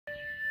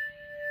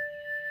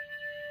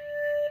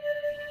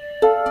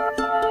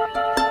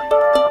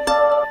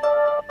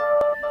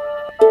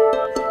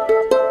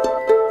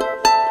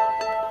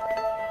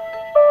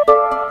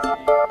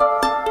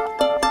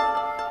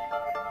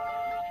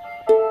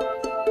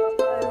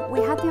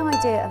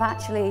idea of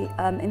actually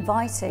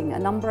inviting a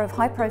number of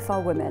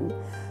high-profile women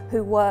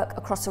who work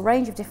across a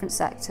range of different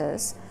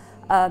sectors,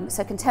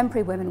 so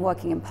contemporary women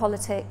working in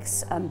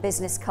politics,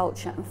 business,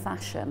 culture and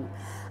fashion,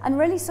 and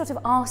really sort of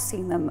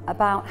asking them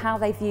about how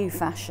they view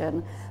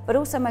fashion, but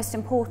also most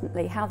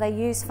importantly how they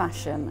use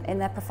fashion in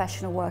their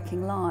professional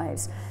working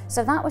lives.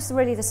 So that was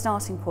really the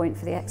starting point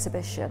for the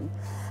exhibition.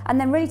 And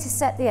then really to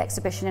set the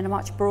exhibition in a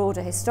much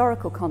broader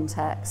historical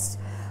context,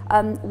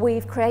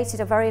 we've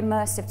created a very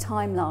immersive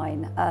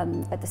timeline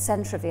at the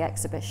centre of the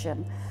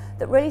exhibition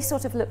that really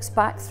sort of looks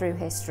back through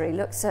history,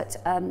 looks at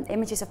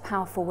images of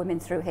powerful women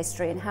through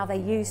history and how they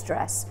use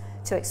dress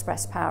to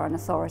express power and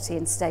authority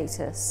and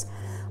status.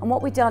 And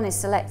what we've done is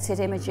selected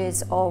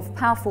images of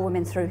powerful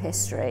women through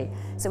history.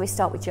 So we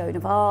start with Joan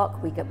of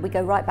Arc, we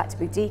go right back to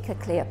Boudica,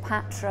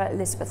 Cleopatra,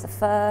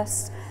 Elizabeth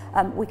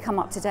I. We come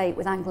up to date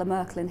with Angela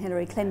Merkel and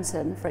Hillary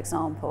Clinton, for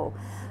example.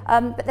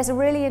 But there's a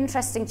really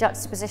interesting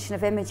juxtaposition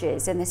of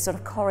images in this sort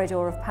of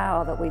corridor of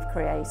power that we've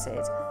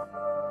created.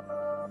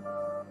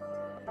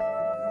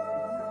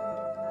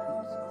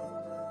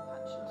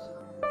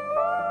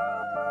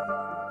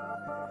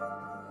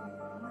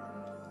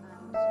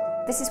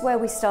 This is where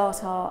we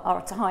start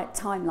our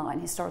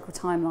timeline, historical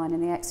timeline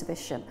in the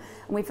exhibition.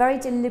 And we very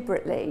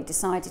deliberately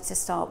decided to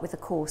start with the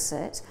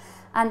corset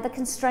and the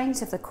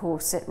constraint of the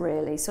corset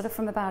really, sort of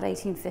from about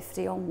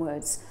 1850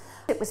 onwards.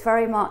 It was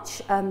very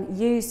much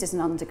used as an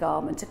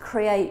undergarment to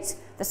create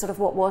the sort of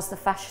what was the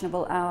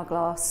fashionable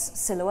hourglass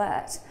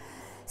silhouette.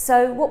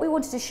 So what we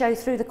wanted to show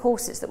through the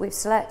corsets that we've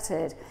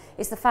selected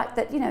is the fact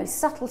that, you know,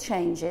 subtle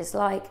changes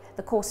like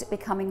the corset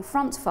becoming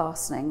front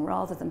fastening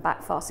rather than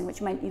back fastening,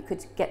 which meant you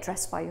could get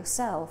dressed by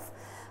yourself.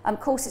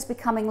 Corsets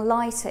becoming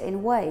lighter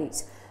in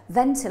weight,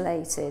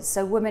 ventilated,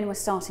 so women were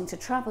starting to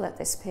travel at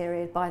this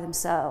period by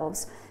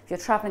themselves. If you're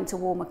travelling to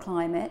warmer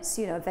climates,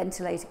 you know, a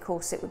ventilated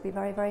corset would be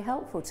very, very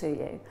helpful to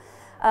you.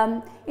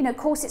 You know,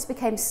 corsets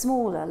became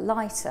smaller,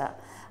 lighter,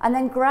 and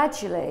then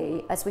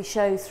gradually, as we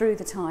show through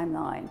the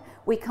timeline,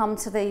 we come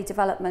to the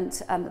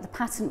development, the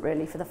patent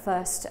really for the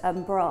first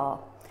bra,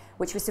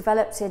 which was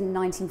developed in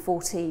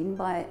 1914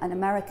 by an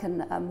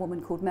American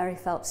woman called Mary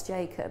Phelps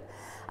Jacob.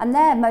 And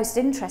there, most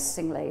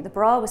interestingly, the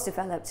bra was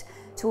developed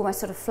to almost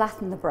sort of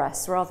flatten the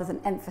breasts rather than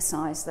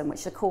emphasise them,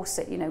 which the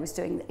corset, you know, was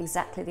doing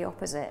exactly the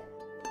opposite.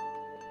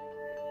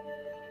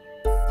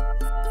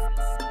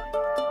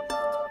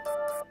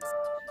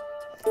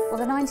 Well,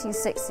 the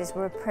 1960s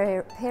were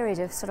a period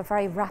of sort of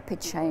very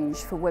rapid change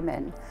for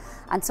women,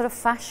 and sort of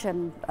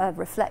fashion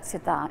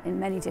reflected that in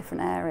many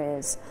different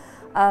areas.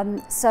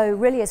 So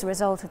really as a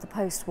result of the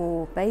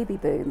post-war baby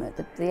boom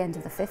at the end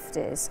of the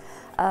 50s,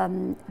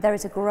 there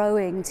is a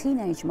growing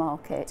teenage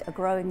market, a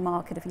growing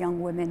market of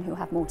young women who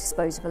have more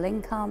disposable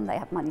income, they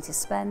have money to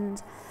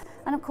spend,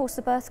 and of course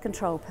the birth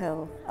control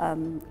pill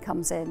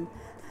comes in.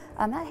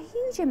 That had a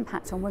huge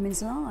impact on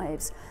women's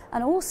lives,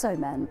 and also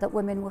meant that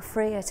women were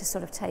freer to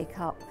sort of take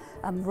up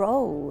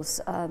roles,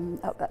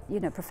 you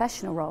know,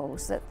 professional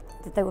roles that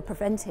they were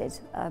prevented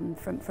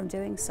from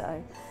doing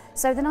so.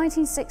 So the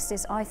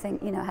 1960s, I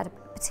think, you know,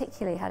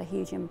 particularly had a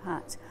huge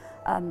impact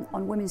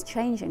on women's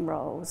changing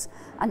roles,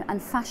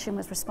 and fashion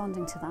was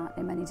responding to that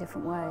in many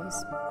different ways.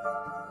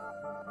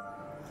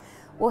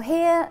 Well,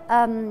 here,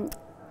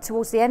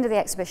 towards the end of the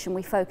exhibition,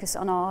 we focus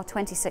on our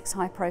 26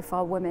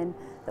 high-profile women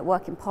that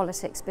work in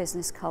politics,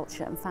 business,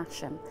 culture and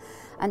fashion.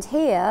 And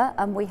here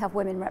we have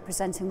women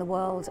representing the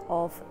world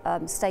of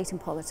state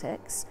and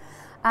politics.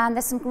 And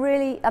there's some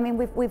really, I mean,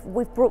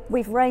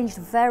 we've ranged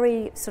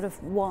very sort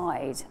of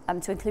wide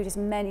to include as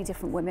many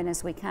different women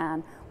as we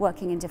can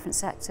working in different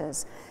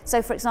sectors.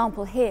 So, for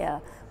example, here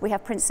we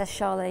have Princess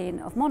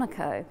Charlene of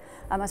Monaco.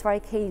 I was very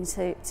keen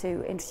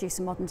to introduce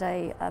a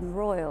modern-day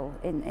royal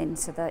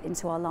into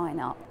our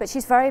lineup. But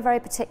she's very,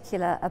 very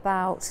particular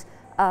about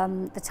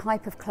the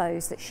type of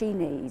clothes that she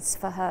needs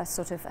for her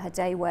sort of her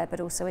day wear, but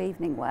also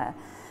evening wear.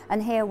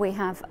 And here we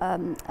have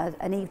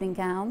an evening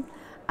gown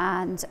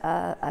and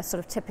a sort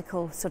of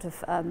typical sort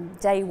of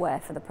day wear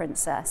for the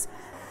princess.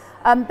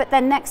 But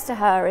then next to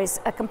her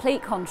is a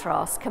complete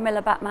contrast,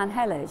 Camilla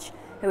Batman-Hellige,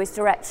 who is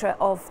director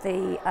of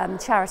the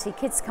charity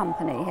Kids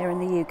Company here in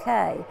the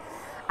UK.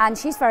 And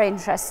she's very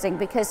interesting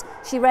because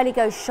she rarely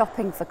goes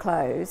shopping for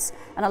clothes,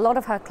 and a lot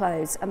of her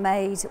clothes are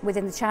made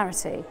within the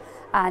charity,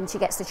 and she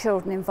gets the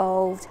children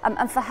involved.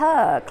 And for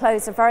her,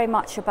 clothes are very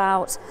much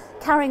about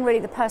carrying really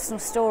the personal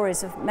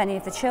stories of many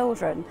of the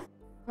children.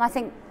 And I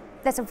think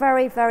there's a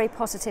very, very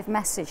positive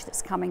message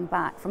that's coming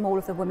back from all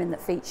of the women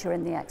that feature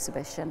in the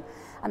exhibition.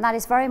 And that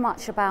is very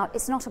much about,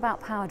 it's not about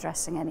power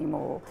dressing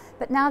anymore,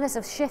 but now there's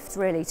a shift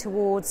really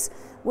towards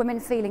women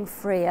feeling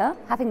freer,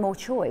 having more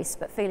choice,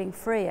 but feeling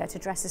freer to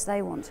dress as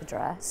they want to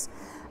dress.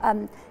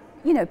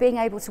 You know, being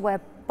able to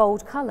wear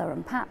bold colour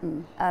and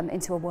pattern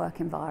into a work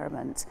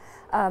environment.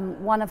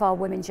 One of our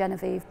women,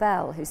 Genevieve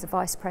Bell, who's the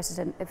Vice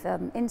President of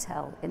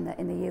Intel in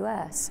the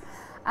US,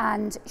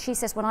 and she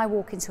says, when I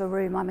walk into a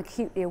room, I'm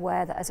acutely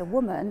aware that as a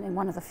woman, and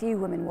one of the few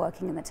women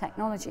working in the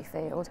technology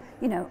field,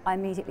 you know, I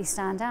immediately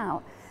stand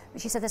out.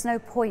 But she said there's no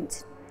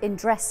point in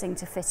dressing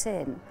to fit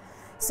in.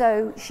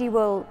 So she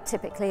will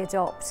typically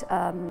adopt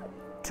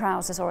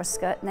trousers or a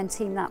skirt and then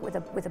team that with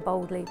a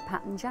boldly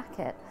patterned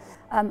jacket.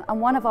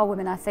 And one of our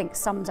women, I think,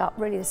 summed up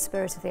really the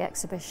spirit of the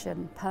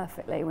exhibition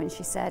perfectly when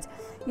she said,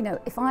 you know,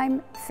 if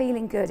I'm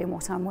feeling good in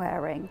what I'm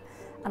wearing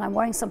and I'm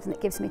wearing something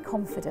that gives me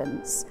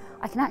confidence,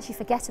 I can actually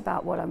forget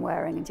about what I'm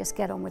wearing and just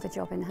get on with the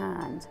job in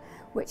hand,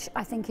 which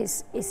I think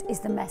is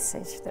the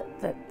message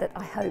that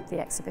I hope the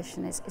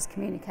exhibition is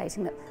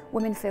communicating, that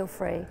women feel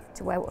free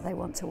to wear what they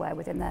want to wear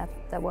within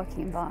their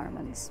working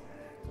environments.